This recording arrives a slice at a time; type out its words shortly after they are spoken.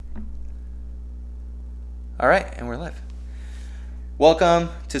All right, and we're live. Welcome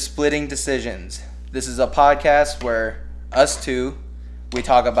to Splitting Decisions. This is a podcast where us two, we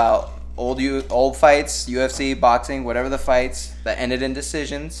talk about old fights, UFC, boxing, whatever the fights that ended in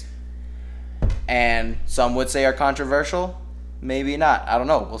decisions. And some would say are controversial, maybe not. I don't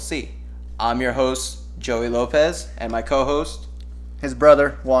know. We'll see. I'm your host, Joey Lopez, and my co-host, his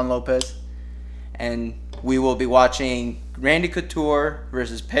brother, Juan Lopez. And we will be watching Randy Couture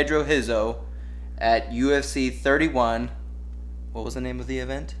versus Pedro Rizzo at UFC 31. What was the name of the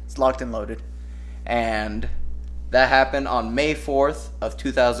event? It's Locked and Loaded. And that happened on May 4th of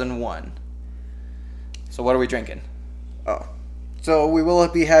 2001. So what are we drinking? So we will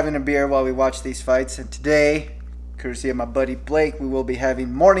be having a beer while we watch these fights. And today, courtesy of my buddy Blake, we will be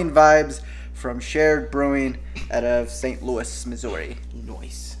having Morning Vibes from Shared Brewing out of St. Louis, Missouri.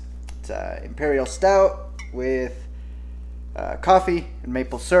 Nice. It's Imperial Stout with coffee and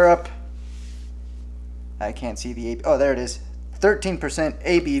maple syrup. I can't see the ABV. Oh, there it is. 13%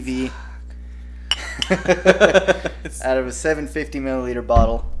 ABV. Out of a 750 milliliter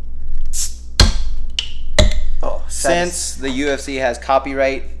bottle. Since the UFC has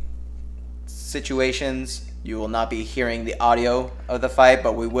copyright situations, you will not be hearing the audio of the fight,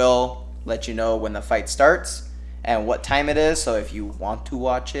 but we will let you know when the fight starts and what time it is. So if you want to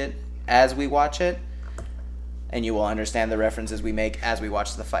watch it as we watch it, and you will understand the references we make as we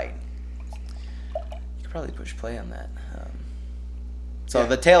watch the fight. You could probably push play on that.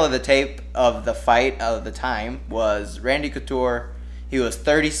 The tail of the tape of the fight of the time was Randy Couture. He was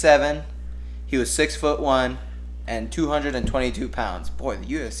 37. He was 6'1" and 222 pounds. Boy, the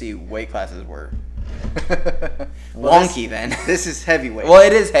UFC weight classes were wonky then. This is heavyweight. Well,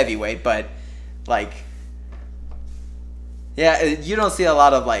 it is heavyweight, but you don't see a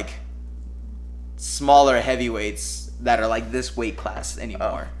lot of smaller heavyweights that are like this weight class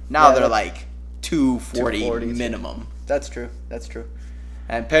anymore. Now they're like 240 minimum. That's true.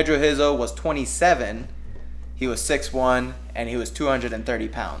 And Pedro Rizzo was 27. He was 6'1", and he was 230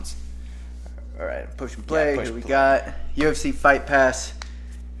 pounds. All right, push and play. Here we got UFC Fight Pass.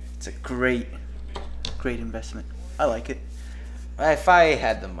 It's a great investment. I like it. If I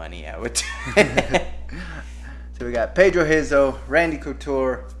had the money, I would. So we got Pedro Rizzo, Randy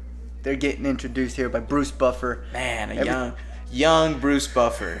Couture. They're getting introduced here by Bruce Buffer. Man, young Bruce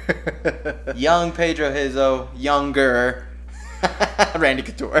Buffer. Young Pedro Rizzo, younger Randy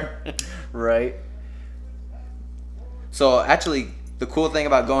Couture. Right. So actually, the cool thing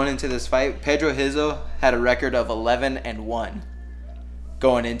about going into this fight, Pedro Rizzo had a record of 11-1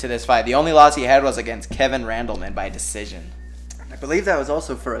 going into this fight. The only loss he had was against Kevin Randleman by decision. I believe that was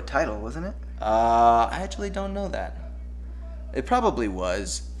also for a title, wasn't it? I actually don't know that. It probably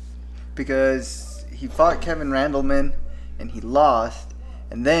was. Because he fought Kevin Randleman and he lost.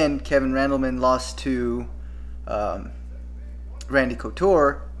 And then Kevin Randleman lost to Randy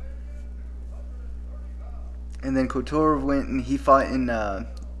Couture. And then Couture went and he fought in, I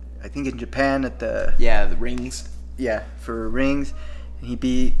think in Japan at the... Yeah, the rings. Yeah, for rings. And he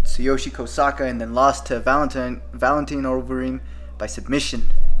beat Tsuyoshi Kosaka and then lost to Valentin Overeem by submission.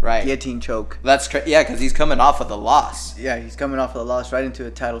 Right. Guillotine choke. That's because he's coming off of the loss. Yeah, he's coming off of the loss right into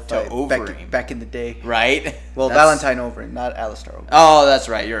a title fight. Overeem. Back in the day. Right. Well, Valentine Overeem, not Alistair Overeem. Oh, that's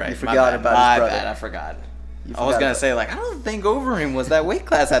right. You're right. You forgot about his brother. My bad. I forgot. I was going to say, I don't think Overeem was that weight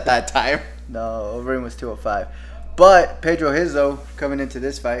class at that time. No, Overeem was 205. But Pedro Rizzo, coming into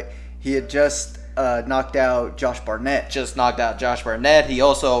this fight, he had just knocked out Josh Barnett. He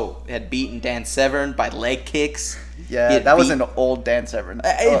also had beaten Dan Severn by leg kicks. Yeah, that was an old Dan Severn.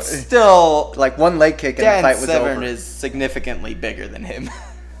 It's still... one leg kick and the fight was over. Dan Severn is significantly bigger than him.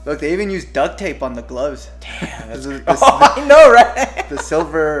 Look, they even used duct tape on the gloves. Damn, that's I know, right? The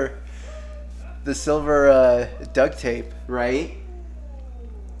silver duct tape. Right?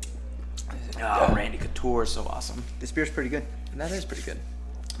 Oh, Randy Couture is so awesome. This beer's pretty good. That is pretty good.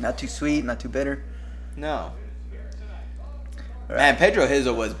 Not too sweet, not too bitter. No. Man, Pedro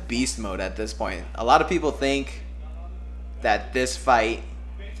Rizzo was beast mode at this point. A lot of people think that this fight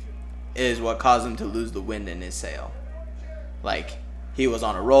is what caused him to lose the wind in his sail. He was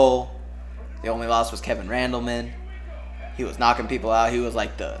on a roll. The only loss was Kevin Randleman. He was knocking people out. He was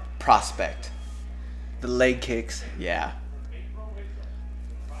like the prospect. The leg kicks. Yeah.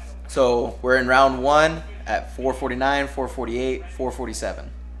 So we're in round 1 at 449, 448, 447.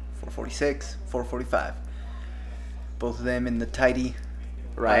 446, 445. Both of them in the tighty.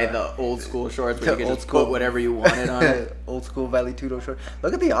 Right, the old school shorts where you could just put whatever you wanted on it. Old school Valley Tudo shorts.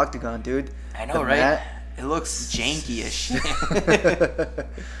 Look at the octagon, dude. I know, right? It looks janky as shit.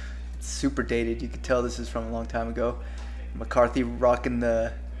 It's super dated. You could tell this is from a long time ago. McCarthy rocking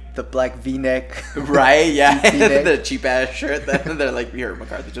the the black V-neck. Right? Yeah. V-neck. The cheap ass shirt. They're like, here,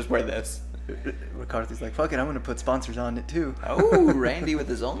 McCarthy, just wear this. McCarthy's like, fuck it, I'm gonna put sponsors on it too. Oh, Randy with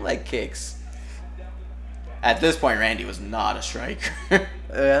his own leg kicks. At this point, Randy was not a striker. I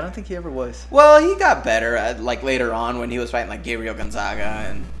don't think he ever was. Well, he got better like later on when he was fighting like Gabriel Gonzaga,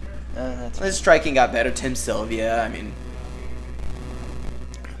 and his striking got better. Tim Sylvia, I mean,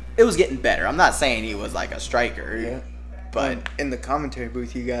 it was getting better. I'm not saying he was like a striker, Yeah. but in the commentary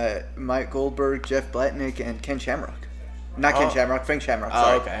booth, you got Mike Goldberg, Jeff Blatnick, and Ken Shamrock. Not Ken Shamrock, Frank Shamrock.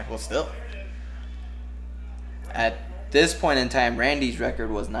 Sorry. Oh, okay. Well, still. At this point in time, Randy's record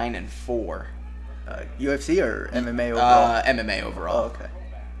was 9-4. UFC or MMA overall? MMA overall. Oh, okay.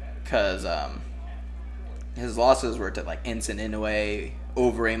 Because his losses were to like Enson Inoue,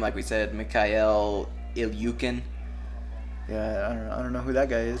 Overeem, like we said, Mikhail Ilyukin. Yeah, I don't know who that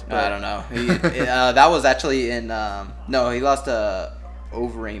guy is. But I don't know. He, that was actually in no, he lost to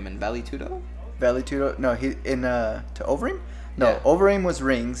Overeem and Vale Tudo. Vale Tudo? No, he to Overeem? No, Yeah. Overeem was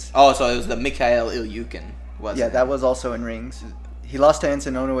rings. Oh, so it was the Mikhail Ilyukin. Yeah, that was also in rings. He lost to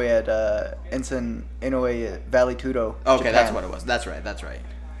Enson Inoue at Enson Inoue at Vale Tudo. Okay, Japan. that's what it was. That's right.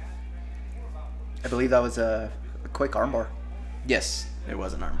 I believe that was a quick armbar. Yes, it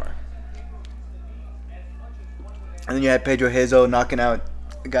was an armbar. And then you had Pedro Hazo knocking out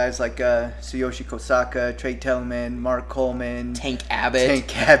guys like Tsuyoshi Kosaka, Trey Tellman, Mark Coleman, Tank Abbott.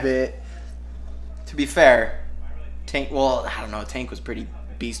 Tank Abbott. To be fair, Tank. Well, I don't know. Tank was pretty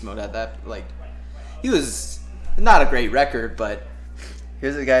beast mode at that. Like, he was not a great record, but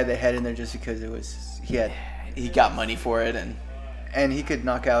Here's a guy they had in there just because he got money for it, and he could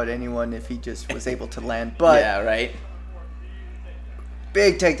knock out anyone if he just was able to land. But yeah, right.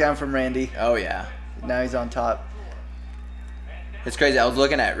 big takedown from Randy. Oh yeah. Now he's on top. It's crazy. I was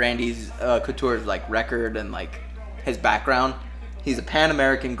looking at Randy's Couture's like record and like his background. He's a Pan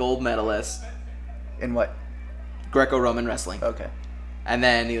American gold medalist, In what? Greco-Roman wrestling, Okay. and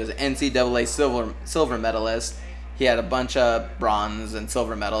then he was an NCAA silver medalist. He had a bunch of bronze and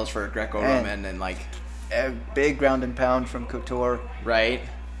silver medals for Greco-Roman and like A big ground and pound from Couture. right.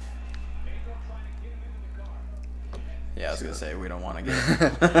 Yeah, I was gonna say we don't want to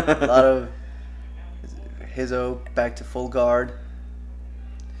get A lot of Hizzo back to full guard.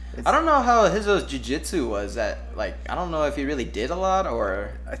 I don't know how Hizzo's jiu-jitsu was at, like, I don't know if he really did a lot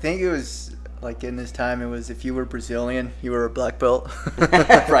or... I think it was, like, in this time, it was if you were Brazilian, you were a black belt.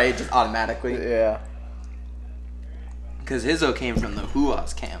 Right, just automatically. Yeah. Because Hizzo came from the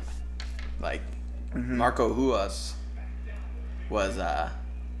Huas camp. Like, Marco Huas was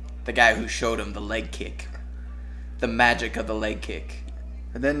the guy who showed him the leg kick. The magic of the leg kick.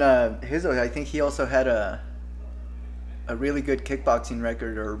 And then Hizzo, I think he also had a really good kickboxing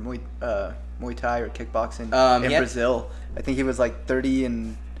record or Muay Thai or kickboxing in Brazil. I think he was like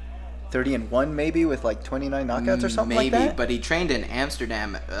 30-1 maybe with like 29 knockouts or something maybe, like that. but he trained in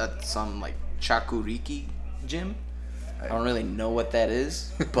Amsterdam at some like Chakuriki gym. I don't really know what that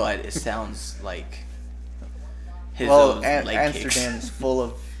is, but it sounds like Hizzo's leg Amsterdam kicks. is full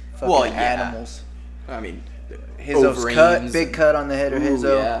of fucking yeah. animals. I mean, Hizzo's cut, big cut on the head of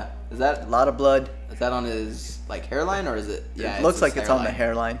Hizzo. Yeah. Is that A lot of blood. Is that on his like hairline or is it? Yeah, It looks like it's on the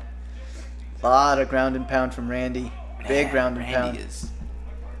hairline. A lot of ground and pound from Randy. Big Man, ground and Randy pound. is.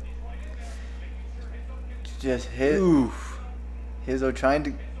 Just hit. Oof. Hizzo trying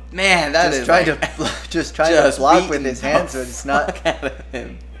to Man, that just is trying like, to just trying to block with beating his the hands, but it's not. fuck out of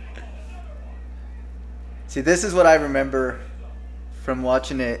him. See, this is what I remember from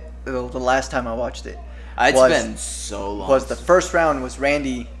watching it. The last time I watched it It's was- been so long. was the first round was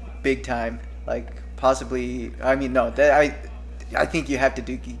Randy big time, like possibly. I mean, no, I think you have to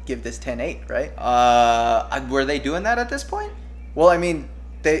give this 10-8, right? Were they doing that at this point? Well, I mean,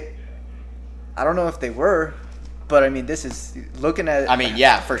 I don't know if they were, but I mean, this is looking at. I mean,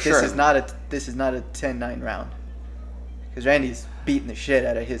 yeah, for sure. This is not a 10-9 round because Randy's beating the shit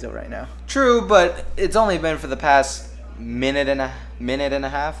out of Hizzo right now. True, but it's only been for the past minute and a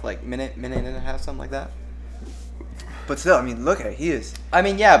half, something like that. But still, I mean, look at it. He is. I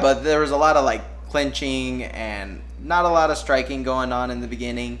mean, yeah, but there was a lot of like clinching and not a lot of striking going on in the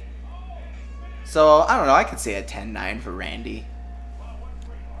beginning. So I don't know. I could say a 10-9 for Randy.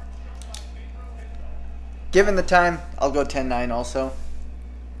 Given the time, I'll go 10-9 also.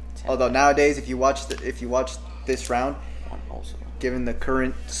 10-9. Although nowadays, if you watch this round, Also. given the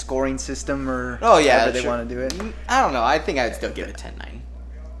current scoring system or Oh yeah, however they sure. want to do it, I don't know. I think I'd still give it 10-9.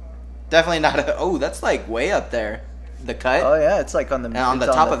 Definitely not a. Oh, that's like way up there. The cut. oh yeah, it's like on the And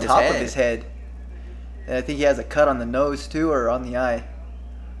it's top of his head. head. And I think he has a cut on the nose too, or on the eye.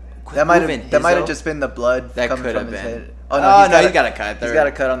 Quit That might moving, have Hizzo. just been the blood That coming could from have his been. head. Oh, he's got a cut. He's got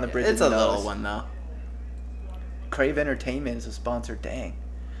a cut on the bridge. It's of a the little nose. one though. Crave Entertainment is a sponsor. Dang.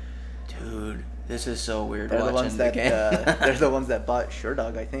 Dude, this is so weird. They're the watching ones that game. They're the ones that bought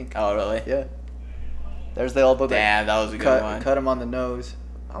Sherdog, I think. Oh really? Yeah. There's the elbow. Damn, that was a good one. Cut him on the nose.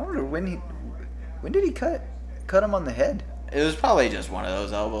 I wonder when did he cut him on the head? It was probably just one of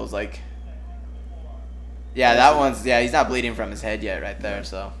those elbows, like. Yeah, that one's. Yeah, he's not bleeding from his head yet, right there.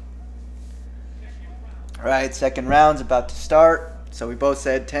 So. All right, second round's about to start. So we both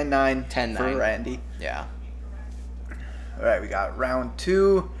said 10-9 10-9 for Randy. Yeah. All right, we got round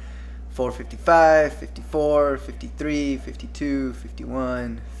 2, 455, 54, 53, 52,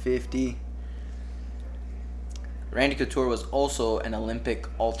 51, 50. Randy Couture was also an Olympic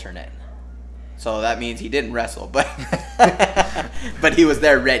alternate. So that means he didn't wrestle, but but he was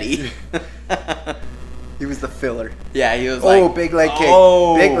there ready. He was the filler. Yeah, he was like... big leg kick.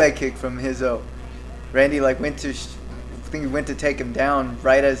 Oh. Big leg kick from Hizzo. Randy went to take him down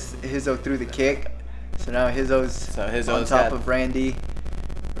right as Hizzo threw the kick. So now Hizzo's on top of Randy.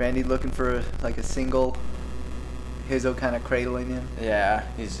 Randy looking for a single. Hizzo kind of cradling him. Yeah,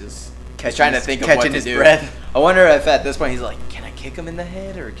 he's trying to think of what to do. Breath. I wonder if at this point he's like, can I kick him in the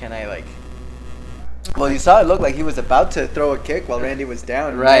head or can I like... Well, you saw it look like he was about to throw a kick while Randy was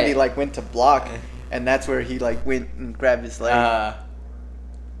down. Right. Randy went to block, and that's where he went and grabbed his leg.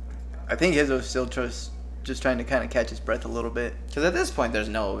 I think Hizzo's still just trying to kind of catch his breath a little bit. Because at this point there's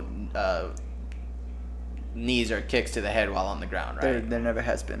no knees or kicks to the head while on the ground, right? There never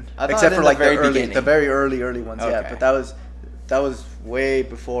has been, I thought except for in the very early ones. Okay. Yeah, but that was way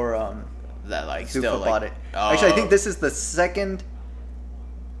before that Zuffa bought it. Actually, I think this is the second.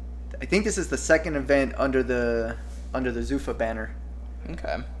 I think this is the second event under the Zuffa banner.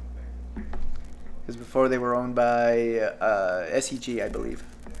 Okay. Because before they were owned by SEG, I believe.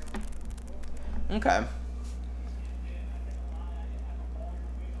 Okay.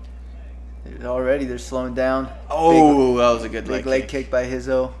 Already they're slowing down. Oh, that was a good big leg kick by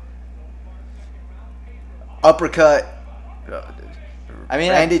Hizzo. Uppercut. I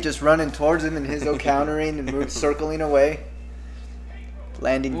mean, Randy just running towards him and Hizzo countering and circling away.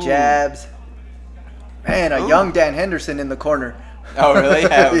 Landing jabs. Man, a young Dan Henderson in the corner. Oh, really?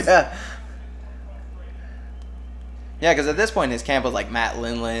 Yeah. Yeah, because at this point his camp was like Matt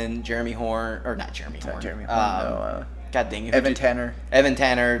Lindland, Jeremy Horn, or not Jeremy Horn. No, God dang it. Evan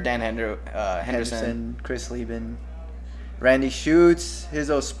Tanner, Dan Henderson, Chris Lieben. Randy shoots.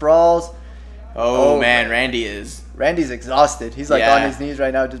 Hizzo sprawls. Oh man, Randy's exhausted. He's on his knees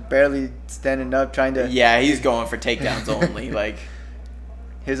right now, just barely standing up, trying to. Yeah, he's going for takedowns only. Like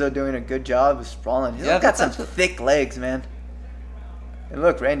Hizzo doing a good job of sprawling. Hizzo got some thick legs, man. And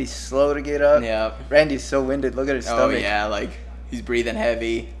look, Randy's slow to get up. Yeah. Randy's so winded. Look at his stomach. Oh yeah, he's breathing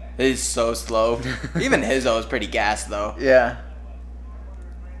heavy. He's so slow. Even Hizzo is pretty gassed though. Yeah.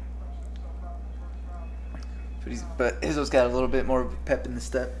 But Hizzo's got a little bit more pep in the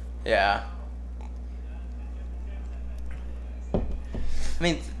step. Yeah. I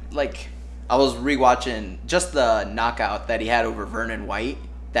mean, I was rewatching just the knockout that he had over Vernon White.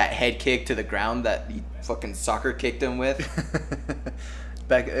 That head kick to the ground that he fucking soccer kicked him with.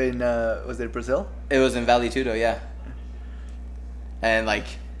 Back in, was it Brazil? It was in Vale Tudo, yeah. And I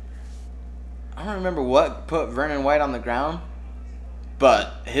don't remember what put Vernon White on the ground,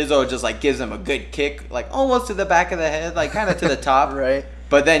 but Hizzo just gives him a good kick, almost to the back of the head, kind of to the top. Right.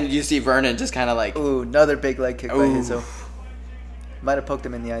 But then you see Vernon just kind of Ooh, another big leg kick by Hizzo. Might have poked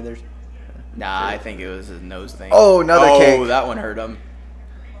him in the eye there. Nah, I think it was his nose thing. Oh, another kick. Oh, that one hurt him.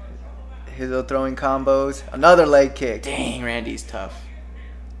 Hizzo throwing combos. Another leg kick. Dang, Randy's tough.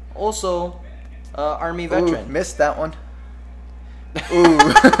 Also, Army veteran. Ooh, missed that one. Ooh.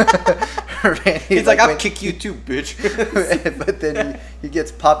 He's I'll kick you too, bitch. But then he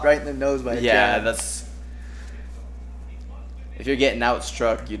gets popped right in the nose by a cannon. That's... If you're getting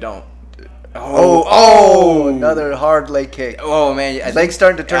outstruck, you don't... Oh, another hard leg kick. Oh, man. His leg's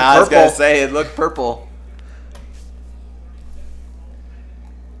starting to turn purple. I was going to say, it looked purple.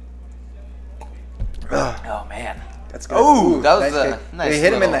 Oh, man. That's good. Oh, that was nice a nice They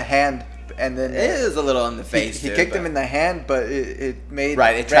hit him in the hand, and then... It is a little in the face, He kicked him in the hand, but it made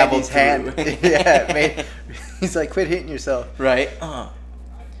it traveled Randy's hand. Yeah, he's quit hitting yourself. Right.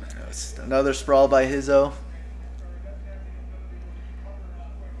 Another sprawl by Hizzo.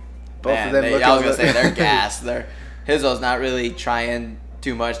 Both of them I was going to say, they're gassed. Hizzo's not really trying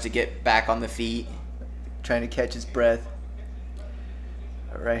too much to get back on the feet. Trying to catch his breath.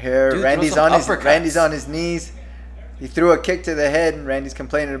 Right here, Dude, Randy's on his knees. He threw a kick to the head, and Randy's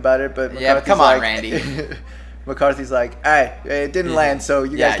complaining about it. But McCarthy's come on, Randy. McCarthy's like, "Hey, it didn't land, so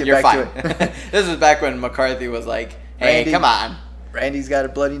you guys get back to it." This was back when McCarthy was like, Hey, come on. Randy's got a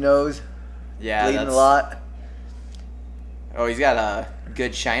bloody nose, Yeah, bleeding a lot. Oh, he's got a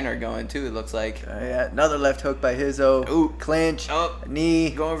good shiner going too. It looks like. Yeah, another left hook by Hizzo. Ooh. Clinch. Oh, Knee.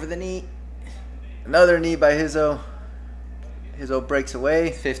 going for the knee. Another knee by Hizzo. Hizzo breaks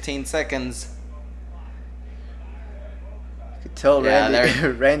away. 15 seconds. You could tell Yeah,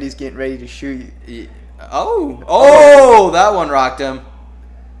 Randy's getting ready to shoot you. Oh, that one rocked him.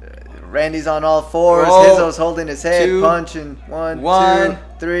 Randy's on all fours. Oh, Hizzo's holding his head, 2, punching. 1, 2,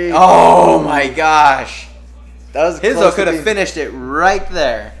 3. Oh my gosh. That was Hizzo could have finished it right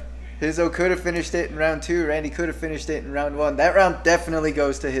there. Hizzo could have finished it in round 2. Randy could have finished it in round 1. That round definitely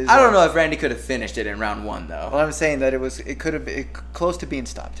goes to Hizzo. I don't know if Randy could have finished it in round 1 though. Well, I'm saying that it could have been close to being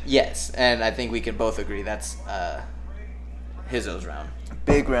stopped. Yes, and I think we can both agree that's Hizzo's round.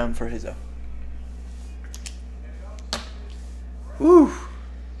 Big round for Hizzo. Woo!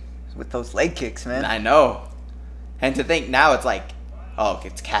 With those leg kicks, man. I know. And to think now it's like, oh,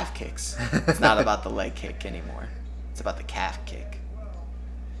 it's calf kicks. It's not about the leg kick anymore. It's about the calf kick.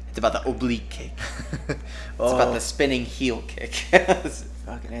 It's about the oblique kick. It's about the spinning heel kick.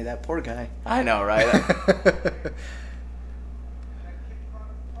 Fucking hey, that poor guy. I know, right?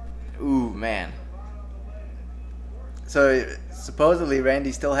 Ooh, man. So supposedly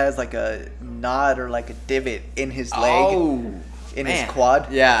Randy still has like a knot or like a divot in his leg, in his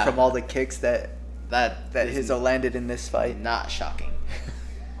quad, Yeah. from all the kicks that That Hizzo landed in this fight. not shocking.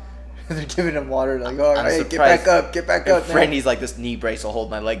 They're giving him water, like, all I'm right, get back up, get back up. man. Randy's like, this knee brace will hold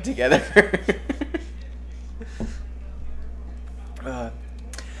my leg together.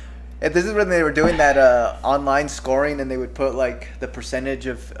 And this is when they were doing that online scoring, and they would put like the percentage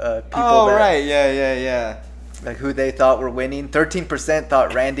of people yeah. like who they thought were winning. 13%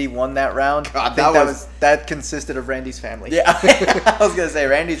 thought Randy won that round. God, I think that consisted of Randy's family. Yeah, I was gonna say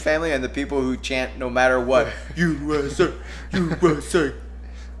Randy's family and the people who chant no matter what, USA, USA.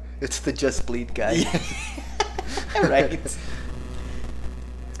 It's the Just Bleed guy. Yeah. Right.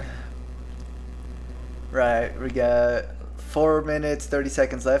 Right, we got 4 minutes, 30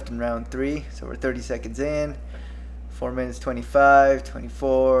 seconds left in round 3. So we're 30 seconds in. 4 minutes, 25,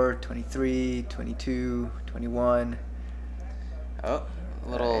 24, 23, 22, 21. Oh, a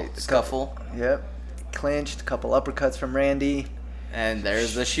little scuffle. Yep. Clinched, a couple uppercuts from Randy. And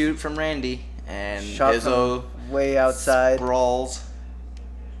there's the shoot from Randy. And Shot Hizzo from way outside. sprawls.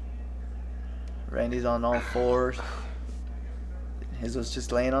 Randy's on all fours. Hizzo's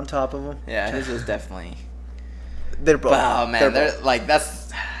just laying on top of him. Yeah, Hizzo's definitely. They're both. Oh man, They're they're like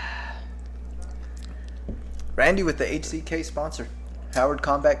that's. Randy with the HCK sponsor. Howard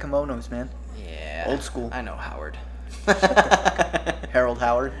Combat Kimonos, man. Yeah. Old school. I know Howard. Harold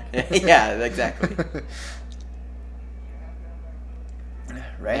Howard. Yeah, exactly.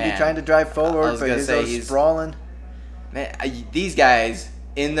 Randy Man, trying to drive forward, I was but gonna say Hizzo's sprawling. Man, these guys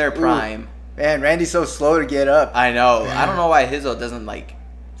in their prime. Man, Randy's so slow to get up. I know. I don't know why Hizzo doesn't like.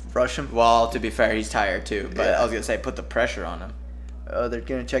 Rush him. Well, to be fair, he's tired too. But Yeah. I was gonna say put the pressure on him. Oh, they're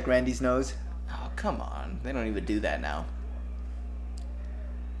gonna check Randy's nose. Oh come on, they don't even do that now.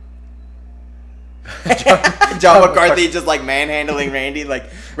 John McCarthy just like manhandling Randy. Like,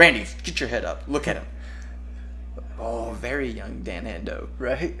 Randy, get your head up. Look at him. Oh, very young Dan Hendo.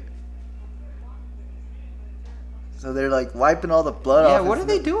 Right? So they're like wiping all the blood off. Yeah, what his are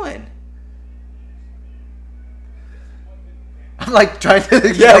they nose. doing? I'm like trying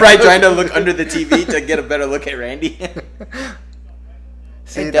to. Yeah, right. Trying to look under the TV to get a better look at Randy.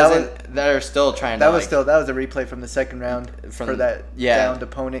 See, it that was doesn't. They're still trying that to. was still that was a replay from the second round for that downed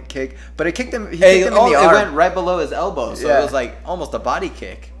opponent kick, but it kicked him. He kicked him in the arm. It went right below his elbow, so Yeah. it was like almost a body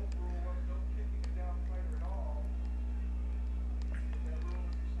kick.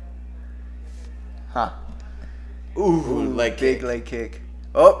 Huh. Ooh, leg big kick. leg kick.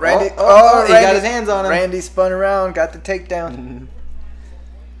 Oh, Randy! Oh, he Randy, got his hands on him. Randy spun around, got the takedown.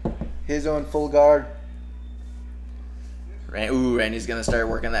 His own full guard. Randy's gonna start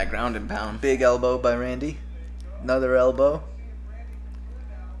working that ground and pound. Big elbow by Randy. Another elbow.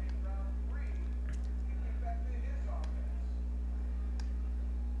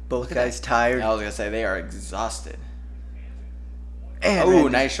 Both guys tired. I was gonna say they are exhausted. And Oh,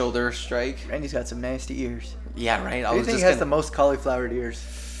 Randy's- nice shoulder strike. Randy's got some nasty ears. Yeah, right. Who do you think has the most cauliflowered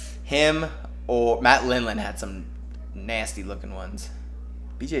ears? him or Matt Lindland had some nasty looking ones.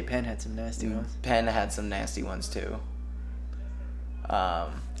 BJ Penn had some nasty ones. Penn had some nasty ones too. Yeah,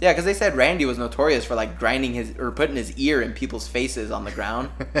 because they said Randy was notorious for like grinding his or putting his ear in people's faces on the ground,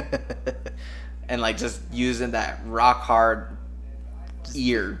 and like just using that rock hard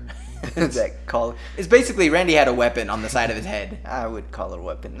ear. that call. It's basically Randy had a weapon on the side of his head. I would call it a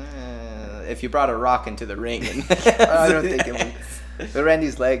weapon. If you brought a rock into the ring. I don't think it would. But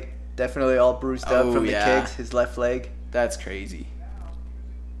Randy's leg, definitely all bruised up from the kicks. His left leg. That's crazy.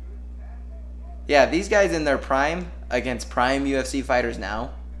 Yeah, these guys in their prime against prime UFC fighters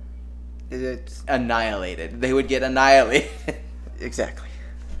now, It's annihilated. They would get annihilated. exactly.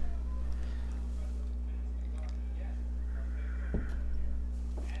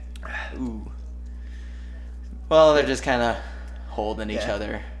 Ooh. Well, they're just kind of holding each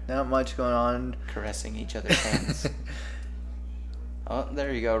other, Not much going on. caressing each other's hands. Oh,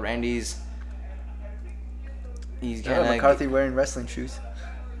 there you go. Randy's. He's kind of. McCarthy wearing wrestling shoes.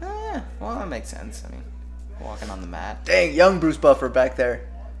 Well, that makes sense. I mean, walking on the mat. Dang, young Bruce Buffer back there.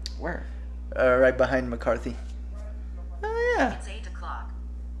 Where? Right behind McCarthy. Oh, yeah. It's 8 o'clock.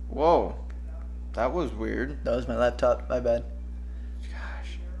 Whoa. That was weird. That was my laptop. My bad.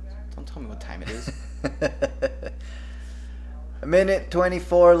 Gosh. Don't tell me what time it is. A minute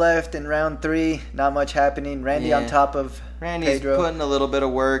 24 left in round 3. Not much happening. Randy on top of Randy's Pedro. putting a little bit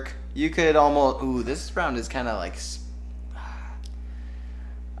of work. You could almost. Ooh, this round is kind of like.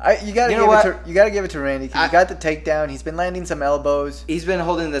 You gotta give it to Randy. 'Cause he got the takedown. He's been landing some elbows. He's been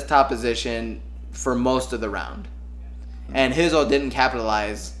holding this top position for most of the round, and Hizzo didn't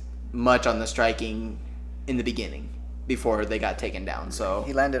capitalize much on the striking in the beginning before they got taken down. So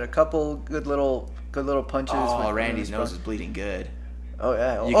He landed a couple good little punches. oh, Randy's nose is bleeding good. Oh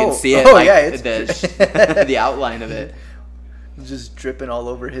yeah, You can see it. Oh like, yeah, it's the outline of it. just dripping all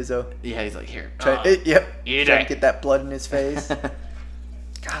over Hizzo. Yeah, he's like here. Trying Eat to it. get that blood in his face.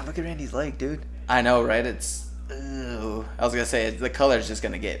 God, look at Randy's leg, dude. I know, right? It's. Ew. I was gonna say the color's just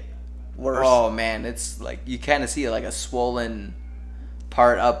gonna get Worse. Oh man, it's like you kind of see like a swollen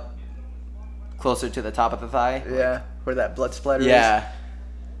part up closer to the top of the thigh. Yeah, where that blood splatter is. Yeah.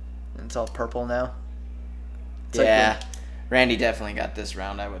 And it's all purple now. It's Yeah. Randy definitely got this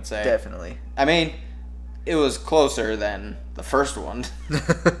round, I would say. Definitely. I mean, it was closer than the first one.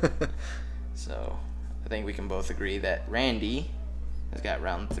 So, I think we can both agree that Randy has got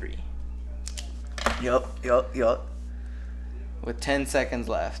round 3. Yup. With 10 seconds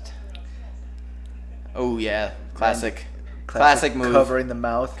left. Oh, yeah. Classic move. Covering the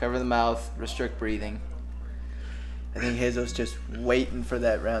mouth. Cover the mouth. Restrict breathing. I think Hizzo's just waiting for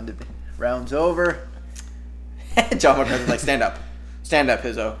that round to be. Round's over. John McCarthy's like, stand up. Stand up,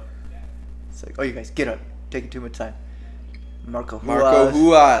 Hizzo. It's like, oh, you guys, get up. Taking too much time. Marco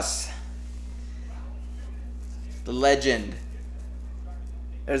Huas. The legend.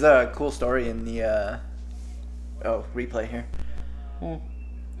 There's a cool story in the replay here.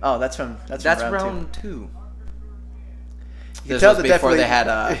 Oh, that's from round 2. You can This tell was that before definitely they had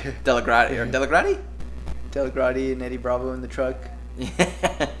Delagrati? Delagrati and Eddie Bravo in the truck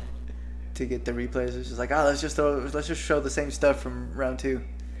Yeah. to get the replays. It's just like, let's just show the same stuff from round 2.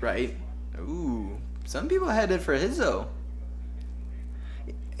 Right. Ooh. Some people had it for Hizzo.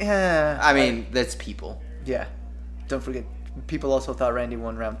 Yeah. I mean, that's people. Yeah. Don't forget, people also thought Randy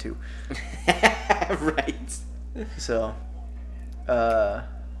won round 2. Right. So, but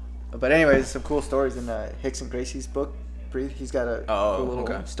anyways, some cool stories in Hicks and Gracie's book. He's got a cool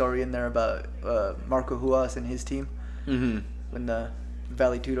little story in there about Marco Huas and his team when the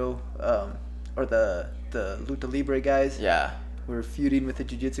Vale Tudo or the Luta Libre guys were feuding with the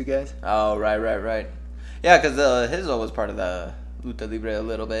Jiu-Jitsu guys. Oh, right. Yeah, because Hizzo was part of the Luta Libre a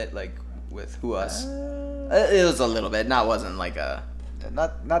little bit, like with Huas. It was a little bit. Wasn't like a...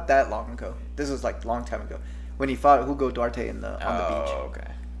 Not that long ago. This was like a long time ago when he fought Hugo Duarte on the beach. Oh,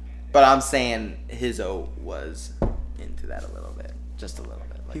 okay. But I'm saying Hizzo was into that a little bit. Just a little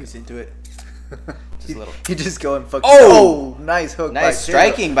bit. Like He was into it. Just a little. He just go and fuck. Oh! Nice hook. Nice by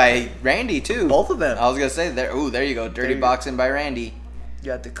striking by Randy, too. Both of them. I was going to say, there you go. Dirty boxing by Randy. You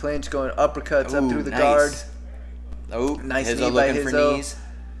got the clinch going uppercuts up through the nice. guard. Oh, Nice Hizzo knee by looking for Hizzo. knees.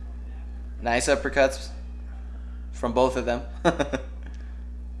 Nice uppercuts from both of them.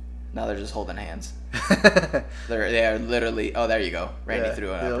 Now they're just holding hands. They are literally. Oh, there you go. Randy threw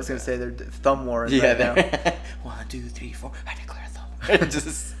an uppercut. I was gonna say they're thumb wars Yeah, right now. 1, 2, 3, 4. I declare thumb.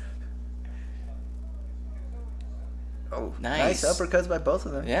 Just Nice uppercuts by both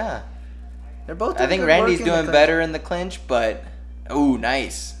of them. yeah. They're both. I think doing good Randy's work in the doing clinch. better in the clinch, but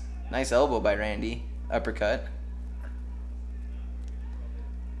nice elbow by Randy. Uppercut.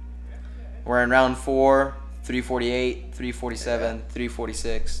 We're in round 4. 348, 347,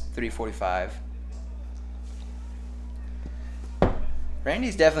 346, 345.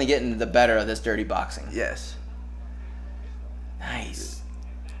 Randy's definitely getting the better of this dirty boxing. Yes. Nice.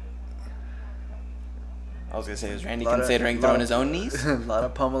 I was gonna say, is Randy Lot of- considering lot throwing of- his own knees? A lot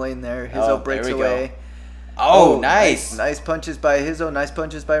of pummeling there. Oh, Hizzo there breaks we go. away. Oh, nice. Nice punches by Hizzo. Nice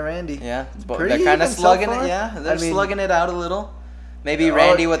punches by Randy. Yeah, Pretty they're kind of even so slugging far. it. Yeah, they're I mean- slugging it out a little. Maybe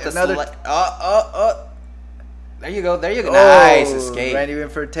Randy with the another- There you go. There you go. Nice escape. Randy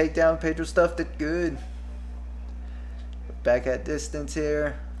went for a takedown. Pedro stuffed it good. Back at distance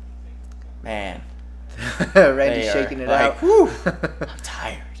here. Man, Randy's they are shaking it like, out. whew, I'm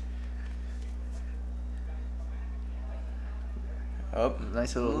tired. Oh,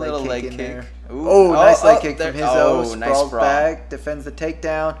 Nice little little leg kick in there. Ooh. Oh, nice leg kick there- from Hizzo. Oh, nice Sprawls sprawl. back, defends the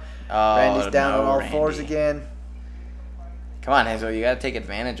takedown. Oh, Randy's down no, on all Randy. fours again. Come on, Hazel, you gotta take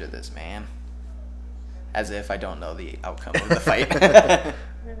advantage of this, man. As if I don't know the outcome of the fight.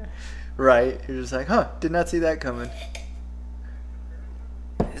 Right. You're just like, huh, did not see that coming.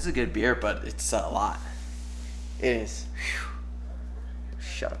 It's a good beer, but it's a lot. It is.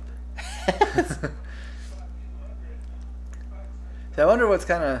 Shut up. So I wonder what's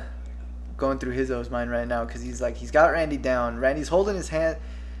kind of going through Hizzo's mind right now, because he's got Randy down. Randy's holding his hand,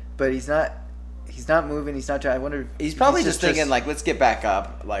 but he's not moving. He's not trying. I wonder. He's probably just thinking, like, let's get back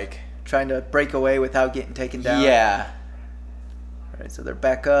up. Like, trying to break away without getting taken down. yeah. All right, so they're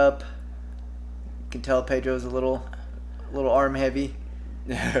back up. You can tell Pedro's a little arm heavy.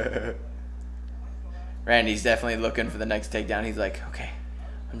 Randy's definitely looking for the next takedown. He's like, okay,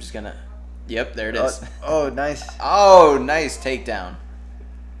 I'm just gonna. Yep, there it is. Oh, nice Oh, nice takedown.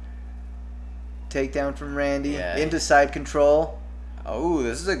 takedown from Randy Yeah. into side control. Oh,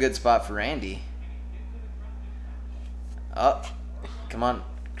 this is a good spot for Randy. Up. Come on.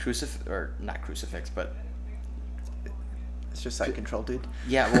 Or not crucifix, but. It's just side control, dude.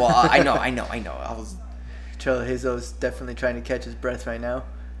 Yeah, well, I know. I was. Charlie Hizzo's definitely trying to catch his breath right now.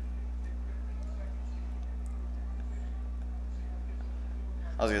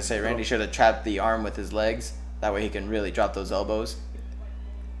 I was gonna say Randy should have trapped the arm with his legs. That way he can really drop those elbows.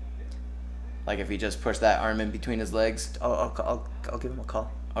 Like if he just pushed that arm in between his legs. I'll give him a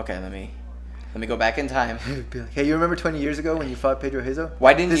call. Okay, let me go back in time. Be like, hey, you remember 20 years ago when you fought Pedro Hizzo?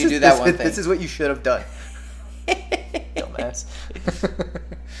 Why didn't you do that one thing? This is what you should have done. Dumbass.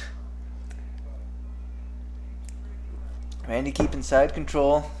 Randy keeping side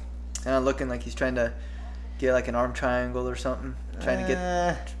control. And looking like he's trying to get like an arm triangle or something. Trying to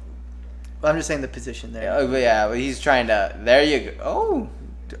get... I'm just saying the position there. Yeah, but he's trying to... There you go.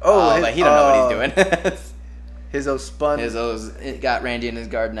 Oh, but he don't know what he's doing. Hizzo spun. Hizzo's got Randy in his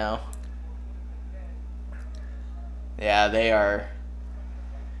guard now. Yeah, they are...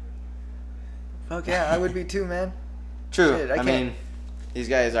 Fuck yeah, I would be too, man. True. Shit, I mean, these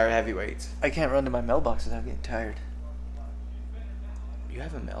guys are heavyweights. I can't run to my mailbox without getting tired. You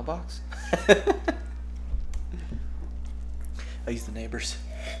have a mailbox? I use the neighbors.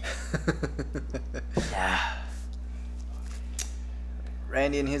 Yeah.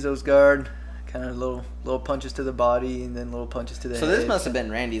 Randy and Hizzo's guard, kind of little punches to the body and then little punches to the head. So this must have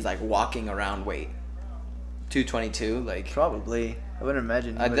been Randy's like walking around weight. 222, like Probably. I wouldn't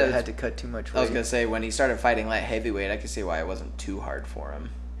imagine he would have had to cut too much weight. I was gonna say when he started fighting light heavyweight, I could see why it wasn't too hard for him.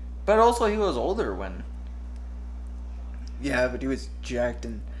 But also he was older when Yeah, but he was jacked,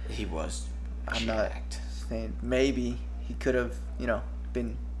 and he was I'm not jacked. saying maybe he could have,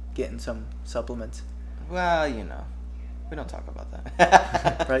 been getting some supplements. Well, we don't talk about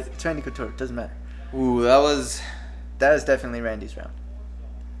that. Right? It's Randy Couture. Doesn't matter. Ooh, that was. That is definitely Randy's round.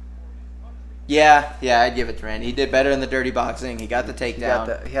 Yeah, I'd give it to Randy. He did better in the dirty boxing. He got the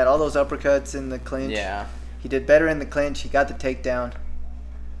takedown. He had all those uppercuts in the clinch. Yeah. He did better in the clinch. He got the takedown.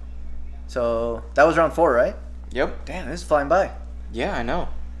 So that was round 4, right? Yep. Damn, this is flying by. Yeah, I know.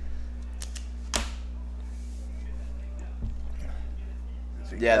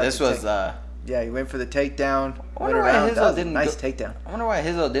 So he Yeah, got this the was. Yeah, he went for the takedown. I wonder Went why around. Hizzo That was a didn't nice go- takedown. I wonder why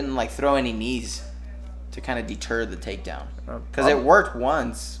Hizzo didn't like throw any knees to kind of deter the takedown. Because Probably. it worked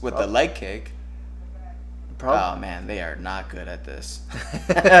once with the leg kick. Probably. Oh man, they are not good at this.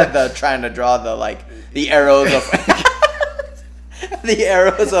 The trying to draw the arrows of the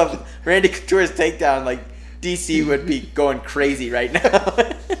arrows of Randy Couture's takedown. Like DC would be going crazy right now.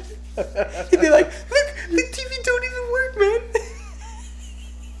 He'd be like, "Look, the TV don't even work, man."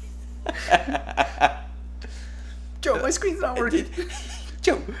 Joe, my screen's not working.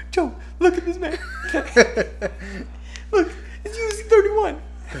 Joe, look at this man. Look, it's UFC 31.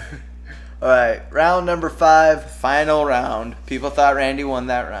 All right, round number 5. Final round. People thought Randy won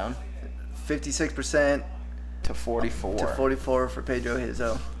that round 56% to 44. to 44 for Pedro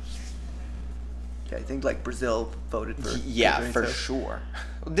Hizzo. Okay, I think Brazil voted for Yeah, Pedro for Hizzo. sure.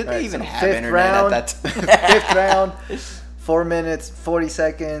 Did All right, they even so have fifth internet round, at that time? Fifth round, 4 minutes, 40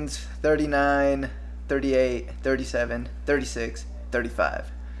 seconds, 39, 38, 37, 36,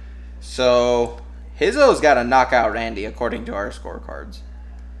 35. So Hizzo's got to knock out Randy according to our scorecards.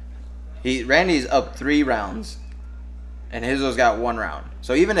 Randy's up 3 rounds, and Hizzo's got 1 round.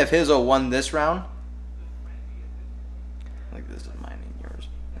 So even if Hizzo won this round, like this is mine and yours.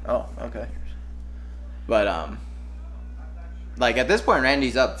 Oh, okay. But like at this point,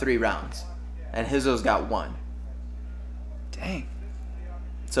 Randy's up 3 rounds, and Hizzo's got 1. Dang.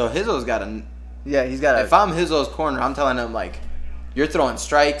 So Hizzo's got a. Yeah, he's got. If I'm Hizzo's corner, I'm telling him like, you're throwing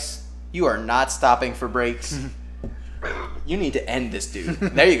strikes. You are not stopping for breaks. You need to end this dude.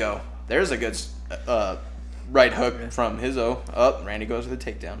 There you go. There's a good right hook from Hizzo. Oh, Randy goes for the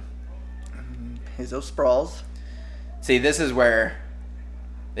takedown. Hizzo sprawls. See, this is where.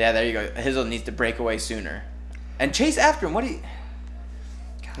 Yeah, there you go. Hizzo needs to break away sooner, and chase after him. What do you?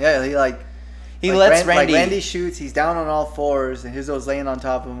 Yeah, he lets Randy. Like Randy shoots. He's down on all fours, and Hizzo's laying on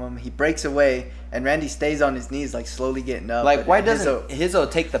top of him. He breaks away, and Randy stays on his knees, like slowly getting up. Like, why doesn't Hizzo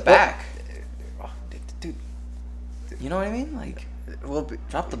take the back? Dude, you know what I mean? Like, well,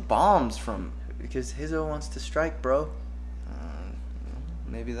 drop the bombs from. Because Hizzo wants to strike, bro.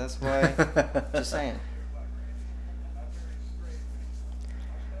 Maybe that's why. Just saying.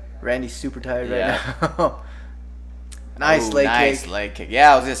 Randy's super tired right now. Nice leg kick.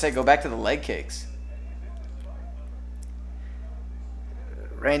 Yeah, I was gonna say go back to the leg kicks.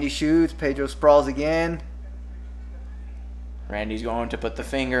 Randy shoots. Pedro sprawls again. Randy's going to put the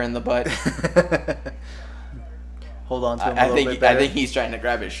finger in the butt. Hold on to him a little bit better. I think he's trying to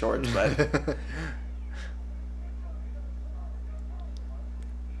grab his shorts, but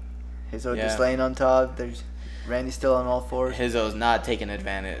Hizzo just laying on top. There's Randy's still on all fours. Hizzo's not taking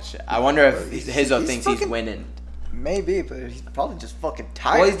advantage. I wonder if Hizzo thinks he's winning. Maybe, but he's probably just fucking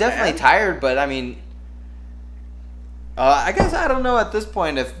tired. Well, he's definitely tired, but I mean, I guess I don't know at this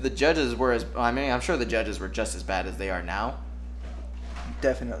point if the judges were as. I mean, I'm sure the judges were just as bad as they are now.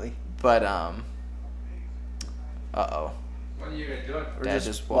 Definitely. But What are you gonna do? We're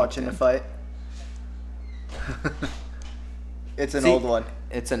just watching the fight. It's an old one.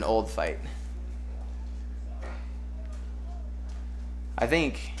 It's an old fight. I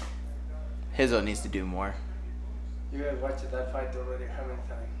think Hizzo needs to do more. You guys watched that fight already how many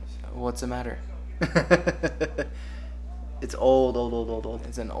times? What's the matter? It's old.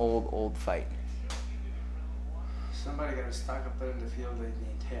 It's an old fight. Somebody got stuck up there in the field. They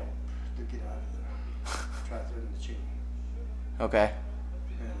need help to get out of there. Try to in the chin. Okay.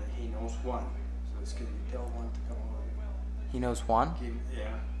 And he knows one, so it's can you tell one to come over? He knows Juan?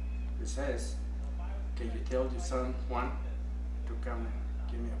 Yeah. It says, can you tell your son Juan to come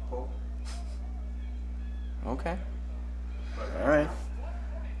give me a poke? Okay. But All right.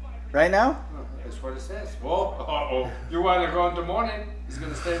 Right now? That's what it says. Well, you want to go in the morning? He's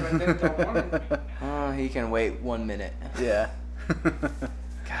going to stay right there till morning. Oh, he can wait 1 minute. Yeah.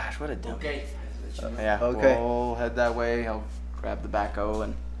 Gosh, what a dumb. Okay. Yeah. Okay. We'll head that way. I'll grab the backhoe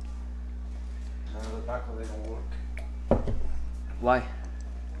and. The back they don't work. Why?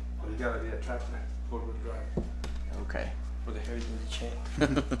 Well, you got to be a tractor, four-wheel drive. Okay. For the heavy duty chain.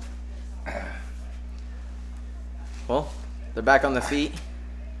 Well, they're back on the feet.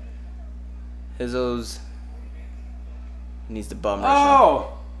 Hizzo's needs to bum rush him.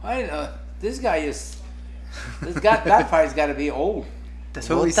 Oh, I know. This guy is. That fight's got to be old. That's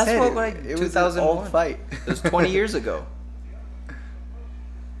Well, what we that's said. what, like, it was an 2001. old fight. It was 20 years ago.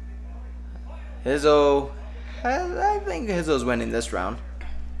 Hizzo, I think Hizzo's winning this round.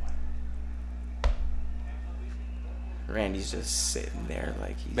 Randy's just sitting there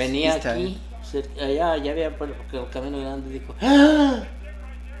like he's. Venía He's aquí, allá, ya había por el camino grande, dijo, "Ah,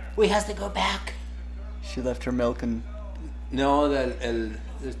 we have to go back." She left her milk and. No,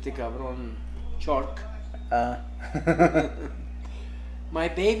 este cabrón Shark. My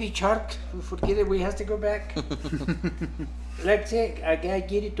baby shark, we forget it, we have to go back. Let's say, I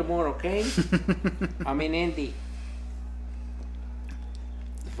get it tomorrow, okay? I'm in Andy.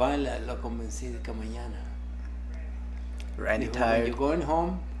 Finally, lo convencí de que mañana. Randy Dijo, when tired. you're going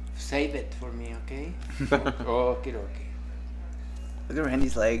home, save it for me, okay? Okay. Look at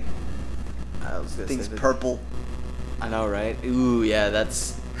Randy's leg. I was gonna Thing's say that- purple. I know, right? Ooh, yeah,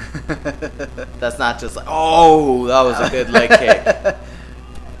 that's not just like, oh, that was a good leg kick.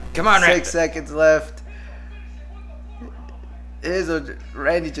 Come on, 6 seconds left.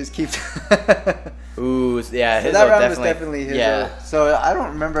 Randy just keeps. Ooh, yeah, Hizzo That round was definitely his. Yeah, So I don't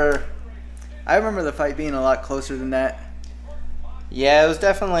remember. I remember the fight being a lot closer than that. yeah, it was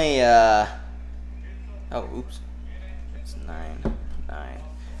definitely. Oh, oops, it's 9-9.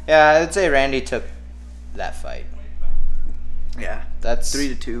 Yeah, I'd say Randy took that fight. Yeah, That's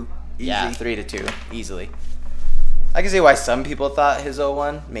 3-2. Yeah, Easy. 3-2, easily. I can see why some people thought Hizzo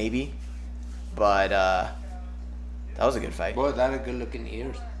won, maybe, but that was a good fight. Boy, that a good looking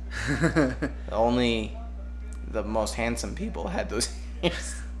ears. Only the most handsome people had those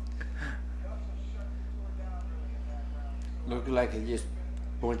ears. Look like it just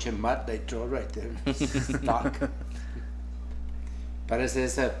bunch of mud they throw right there. Stock. Parece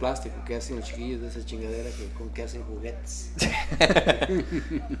ese plástico que hacen los chiquillos de esa chingadera que con que hacen juguetes.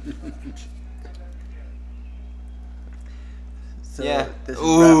 So Yeah. this is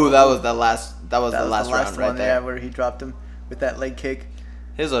Ooh, wrap- that was the last. That was that the was last the last round one, right there. yeah, where he dropped him with that leg kick.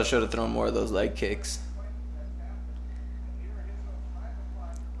 Hizzo should have thrown more of those leg kicks.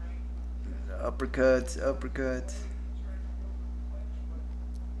 Uppercuts.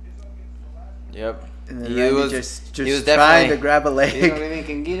 Yep. And then He Randy was just he was trying definitely to grab a You don't leg. even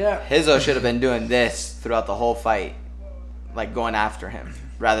can get up. Hizzo should have been doing this throughout the whole fight, like going after him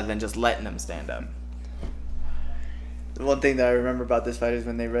rather than just letting him stand up. The one thing that I remember about this fight is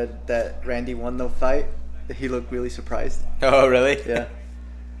when they read that Randy won the fight, he looked really surprised. Oh, really? Yeah.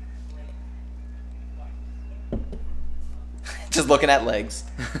 Just looking at legs.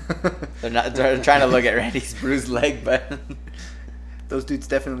 They're trying to look at Randy's bruised leg, but Those dudes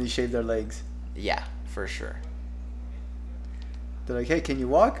definitely shave their legs. yeah, for sure. They're like, hey, can you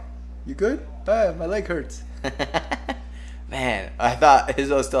walk? You good? Ah, my leg hurts. Man, I thought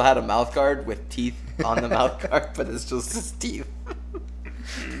Hizzo still had a mouth guard with teeth on the mouth guard, but it's just his teeth.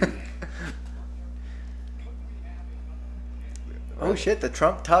 Oh shit, the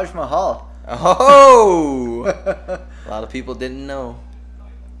Trump Taj Mahal. Oh! A lot of people didn't know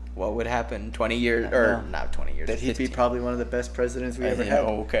what would happen 20 years, I or know. not 20 years. That he'd be 15. probably one of the best presidents we ever Yeah, had.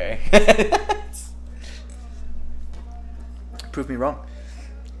 okay. Prove me wrong.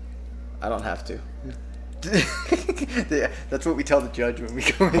 I don't have to. Yeah, that's what we tell the judge when we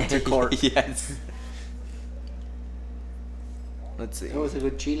go into court. Yes. Let's see. It was a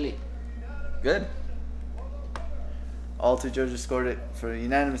good chili. Good. All two judges scored it for a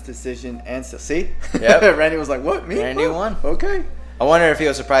unanimous decision and still. See? Yep. Randy was like, what? Me? Randy What? won. Okay. I wonder if he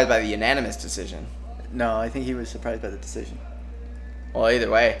was surprised by the unanimous decision. No, I think he was surprised by the decision. Well, either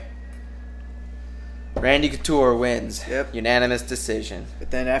way. Randy Couture wins. Yep. Unanimous decision. But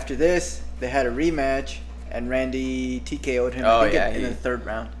then after this, they had a rematch, and Randy TKO'd him Oh, I think yeah, in he- the third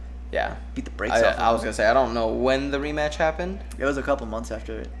round. Yeah. Beat the brakes I off him. was going to say, I don't know when the rematch happened, It was a couple months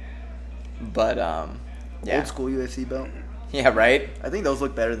after it. but, yeah. Old school UFC belt. Yeah, right? I think those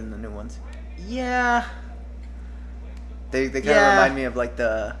look better than the new ones. Yeah. They kind of Yeah. remind me of like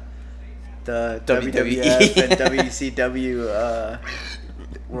the WWE. WWF and WCW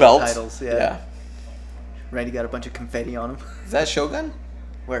world Belts. titles. Yeah. Randy got a bunch of confetti on him. Is that Shogun?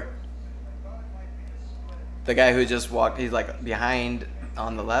 Where? The guy who just walked, he's like behind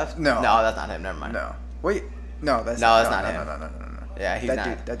on the left? No. No, that's not him. Never mind. No. Wait. No, that's No, that's not no, him. No. Yeah, he's that not.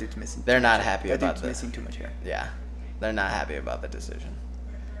 Dude, that dude's missing. They're too not much happy hair. about That dude's the- missing too much hair. Yeah. They're not happy about the decision.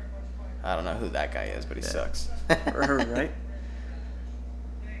 I don't know who that guy is, but he Yeah. sucks. Or her, right?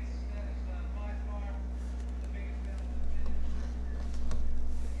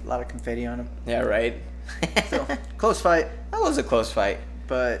 A lot of confetti on him. Yeah, right? So close fight, That was a close fight.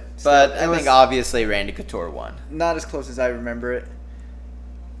 but But still, I it think was obviously Randy Couture won. not as close as I remember it.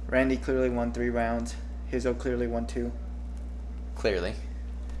 Randy clearly won 3 rounds. Hizzo clearly won 2. Clearly.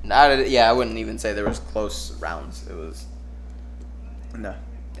 I wouldn't even say there was close rounds. No,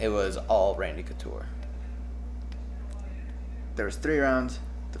 It was all Randy Couture. there was 3 rounds.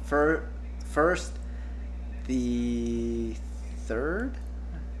 The first, the third,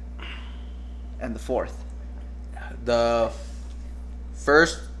 and the fourth. The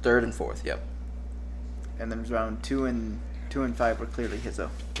first, third, and fourth. Yep. And then it was round 2 and 5 were clearly Hizzo.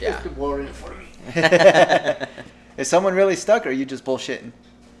 Yeah. It's too boring for me. Is someone really stuck, or are you just bullshitting?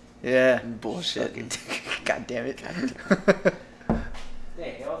 Yeah. Bullshit. God damn it. The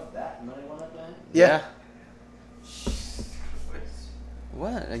hell is that? Another one of them? Yeah.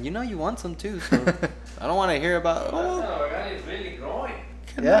 What? You know you want some too, so I don't want to hear about. Oh, that is really growing.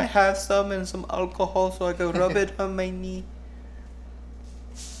 can Yeah. I have some and some alcohol so I can rub it on my knee?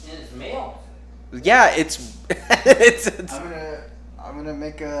 And it's male. Yeah, it's it's I'm gonna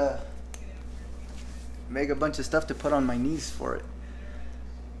make a bunch of stuff to put on my knees for it.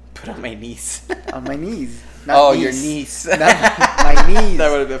 put on my knees. On my knees. Oh, your knees. niece. Not my knees.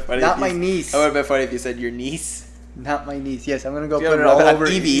 That would have been funny. Not if my you- niece. That would have been funny if you said your niece. Not my knees. Yes, I'm gonna go You put gotta it rub all it on over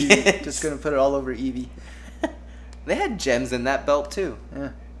Evie. Evie. Just gonna put it all over Evie. They had gems in that belt too.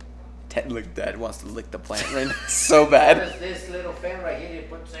 Yeah. Ted looked Dad wants to lick the plant right now. So bad. What is this little fan right here you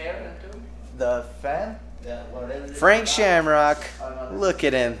put air into? The fan? Frank Shamrock. Look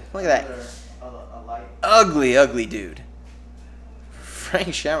at him. Look at that. Ugly, ugly dude.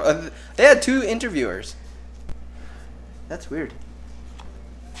 Frank Shamrock. They had 2 interviewers. That's weird.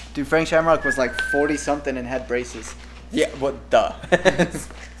 Dude, Frank Shamrock was like 40 something and had braces. Yeah, what the?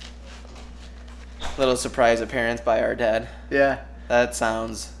 Little surprise appearance by our dad. Yeah. That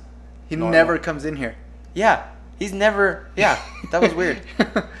sounds. He normal. never comes in here. Yeah, he's never. Yeah, that was weird.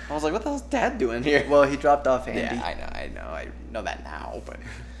 I was like, what the hell's dad doing here? Well, he dropped off Andy. Yeah, I know that now, but.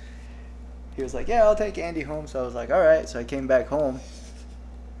 He was like, yeah, I'll take Andy home. So I was like, all right. So I came back home.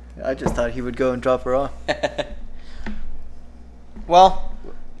 I just thought he would go and drop her off. Well,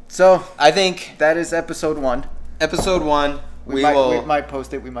 So I think that is episode 1. episode 1. We might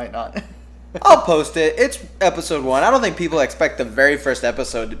post it. We might not. I'll post it. It's episode 1. I don't think people expect the very first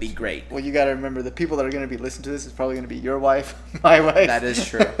episode to be great. Well, you got to remember the people that are going to be listening to this is probably going to be your wife, my wife. That is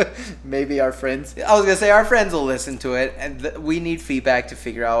true. Maybe our friends. I was gonna say our friends will listen to it, and we need feedback to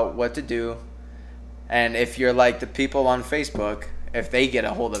figure out what to do. And if you're like the people on Facebook, if they get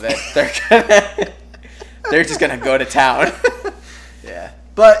a hold of it, they're just gonna go to town. Yeah,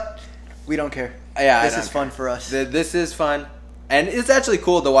 but we don't care. Yeah, This is fun for us. This is fun, and it's actually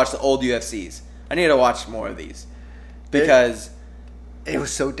cool to watch the old UFCs. I need to watch more of these because It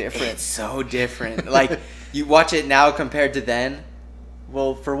was so different. it's so different. Like you watch it now compared to then.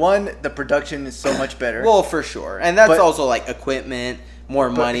 Well, for one, the production is so much better. Well, for sure, and that's But- also like equipment, more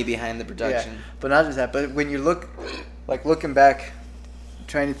money behind the production. Yeah, but not just that. But when you looking back,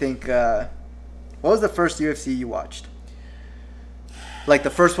 trying to think, what was the first UFC you watched? Like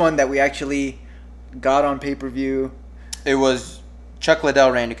the first one that we actually got on pay-per-view. It was Chuck Liddell,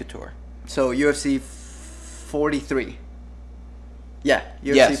 Randy Couture. So UFC 43. Yeah,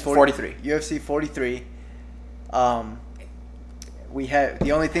 UFC Yes, 43. UFC 43. We had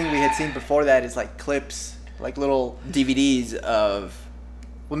the only thing we had seen before that is like clips, like little. DVDs of.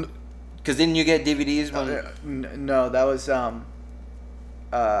 Well, Because didn't you get DVDs when? no, that was I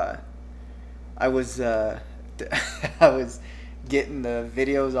was I was getting the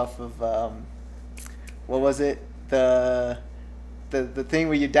videos off of what was it, the thing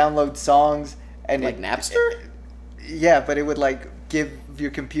where you download songs and Like Napster? Yeah, but it would like give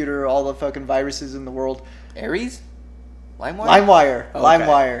your computer all the fucking viruses in the world. Aries? LimeWire? LimeWire. Oh, okay.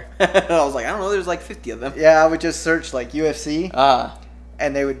 LimeWire. I was like, I don't know, there's like 50 of them. Yeah, I would just search like UFC Ah,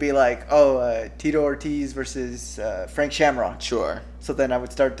 and they would be like, Tito Ortiz versus Frank Shamrock. sure. So then I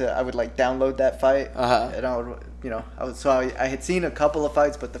would like download that fight, Uh-huh. and I had seen a couple of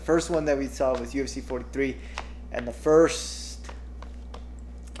fights, but the first one that we saw was UFC 43, and the first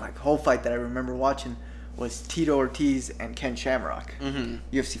like whole fight that I remember watching was Tito Ortiz and Ken Shamrock, Mm-hmm.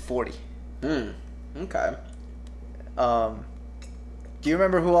 UFC 40. Okay. Do you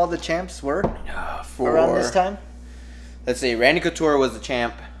remember who all the champs were For, around this time? Let's see, Randy Couture was the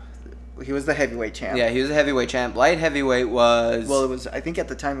champ. He was the heavyweight champ. Yeah, he was a heavyweight champ. Light heavyweight was... Well, it was. I think at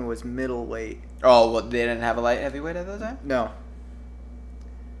the time it was middleweight. Oh, well, they didn't have a light heavyweight at that time? No.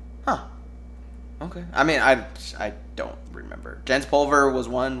 Huh. Okay. I mean, I don't remember. Jens Pulver was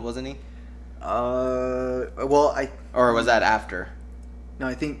one, wasn't he? Well, Or was that after? No,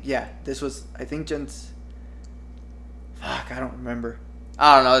 I think, yeah, this was, I think Jens, fuck, I don't remember.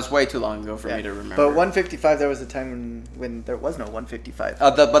 I don't know. It's way too long ago for Yeah. me to remember. But 155, there was a time when there was no 155.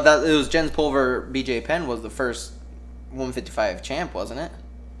 It was Jens Pulver. BJ Penn was the first 155 champ, wasn't it?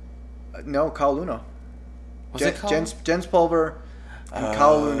 No, Carl Luno. Was it Carl? Jens Pulver and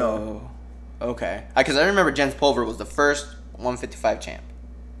Carl Luno. Okay. Because I remember Jens Pulver was the first 155 champ.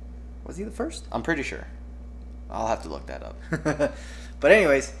 Was he the first? I'm pretty sure. I'll have to look that up. But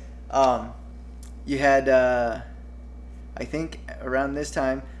anyways, you had, I think around this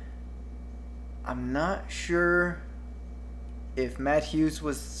time, I'm not sure if Matt Hughes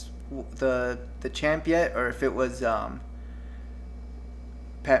was the champ yet, or if it was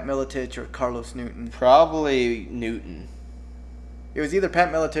Pat Miletich or Carlos Newton. Probably Newton. It was either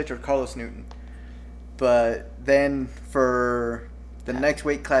Pat Miletich or Carlos Newton. But then for the next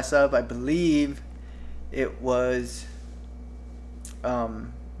weight class up, I believe it was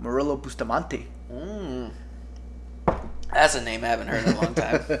Murillo Bustamante. That's a name I haven't heard in a long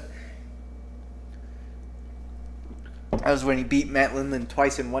time. That was when he beat Matt Lindland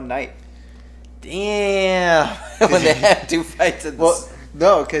twice in one night. Damn. When they had two fights at Well,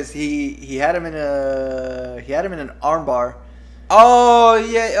 no, because he had him in an armbar. Oh,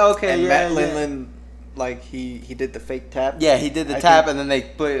 yeah, okay, And yeah. Matt yeah. Lindland, like he did the fake tap. Yeah, he did the I tap, think- and then they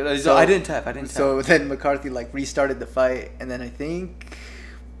put. So- I didn't tap. So then McCarthy like restarted the fight, and then I think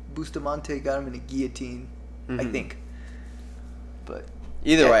Bustamante got him in a guillotine. I Mhm. think. But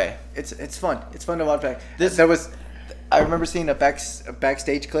Either way, it's fun. It's fun to watch back. This- I remember seeing a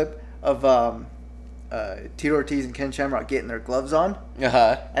backstage clip of Tito Ortiz and Ken Shamrock getting their gloves on,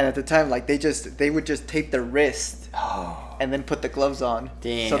 uh-huh. and at the time, like they would just tape their wrist Oh. and then put the gloves on.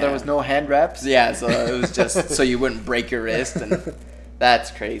 Damn. So there was no hand wraps. Yeah, so it was just so you wouldn't break your wrist, and that's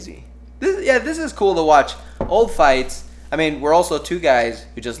crazy. This is cool to watch old fights. I mean, we're also two guys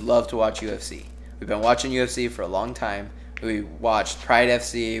who just love to watch UFC. We've been watching UFC for a long time. We watched Pride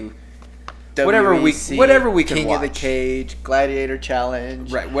FC, whatever we can King watch. of the Cage, Gladiator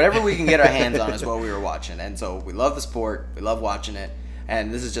Challenge. Right, whatever we can get our hands on is what we were watching, and so we love the sport. We love watching it,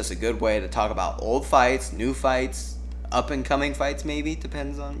 and this is just a good way to talk about old fights, new fights, up and coming fights. Maybe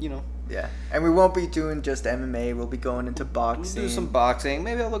depends on Yeah, and we won't be doing just MMA. We'll be going into We'll boxing. do some boxing.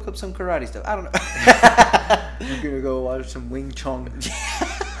 Maybe I'll look up some karate stuff. I don't know. We're gonna go watch some Wing Chun.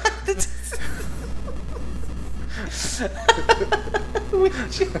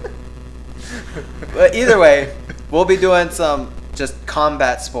 But either way, we'll be doing some just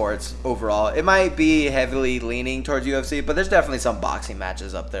combat sports overall. It might be heavily leaning towards UFC, but there's definitely some boxing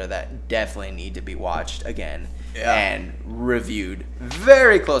matches up there that definitely need to be watched again and reviewed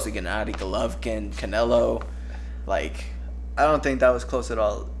very closely. Gennady Golovkin, Canelo, like I don't think that was close at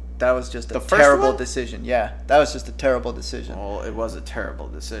all. That was just a The first terrible one? decision. Yeah, that was just a terrible decision. well, it was a terrible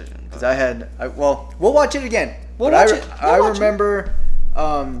decision. Because we'll watch it again. We'll But watch it. We'll I watch it. remember,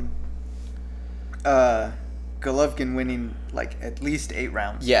 Golovkin winning like at least 8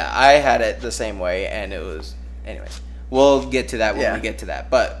 rounds. Yeah, I had it the same way, and it was... Anyways, we'll get to that when Yeah. we get to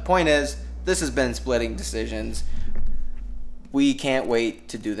that. But point is, this has been Splitting Decisions. We can't wait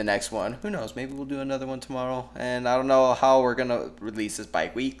to do the next one. Who knows? Maybe we'll do another one tomorrow. And I don't know how we're going to release this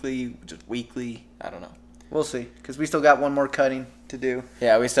bi-weekly, just weekly. I don't know. We'll see. Because we still got one more cutting to do.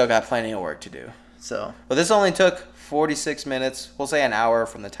 Yeah, we still got plenty of work to do. So Well, this only took 46 minutes. We'll say an hour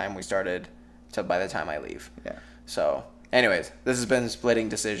from the time we started to by the time I leave. yeah. So, anyways, this has been Splitting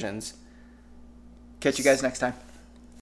Decisions. Catch you guys next time.